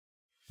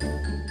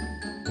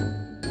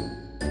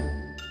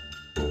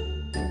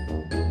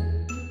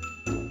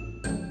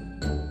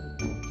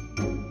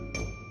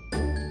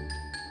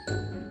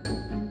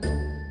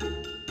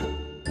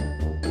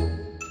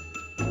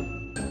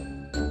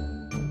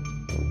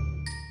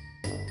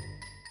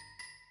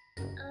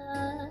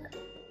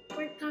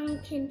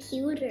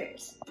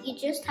computers. You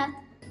just have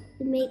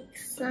to make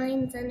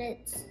signs and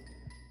it's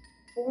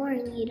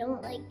boring. You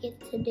don't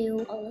get to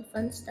do all the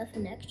fun stuff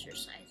and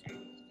exercise or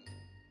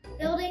anything.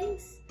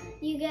 Buildings,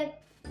 you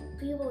get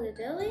people to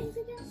buildings,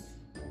 I guess?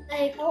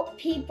 I help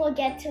people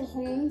get to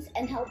homes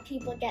and help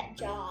people get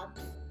jobs.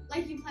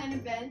 Like you plan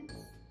events,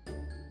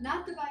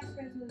 not the vice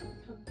president of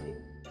the company,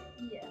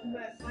 Yeah.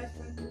 but vice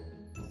president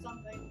of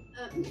something.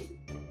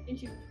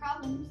 And you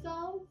problem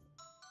solve.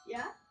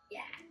 Yeah.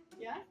 Yeah.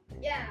 Yeah.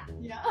 Yeah.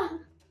 Yeah.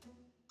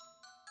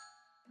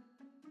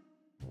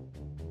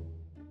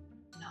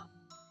 No.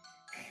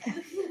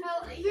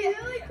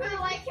 Really quick, I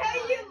like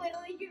how you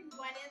literally just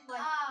went in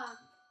like.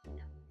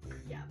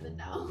 Yeah, but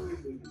no.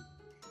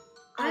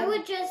 I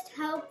would just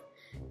help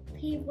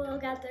people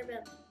get their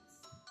buildings.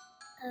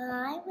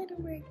 I would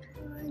work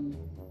on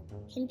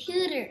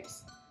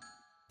computers.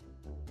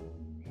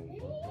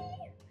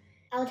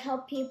 I would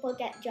help people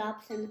get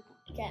jobs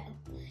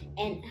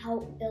and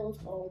help build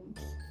homes.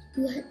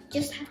 You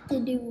just have to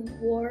do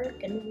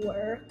work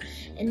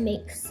and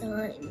make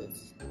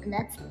signs, and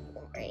that's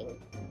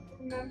boring.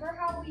 Remember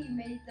how we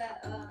made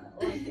that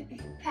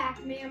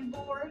Pac-Man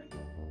board?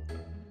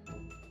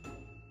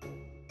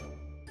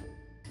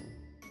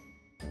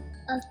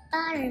 A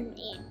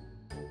fireman,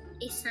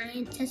 a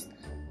scientist.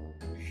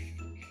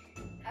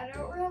 I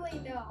don't really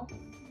know.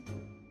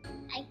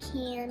 I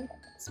can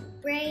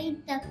spray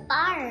the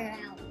fire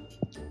out.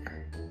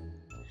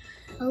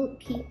 Help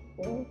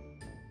people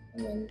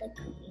in the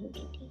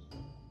community.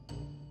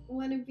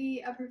 Want to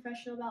be a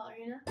professional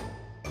ballerina?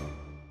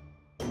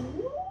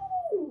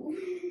 Ooh.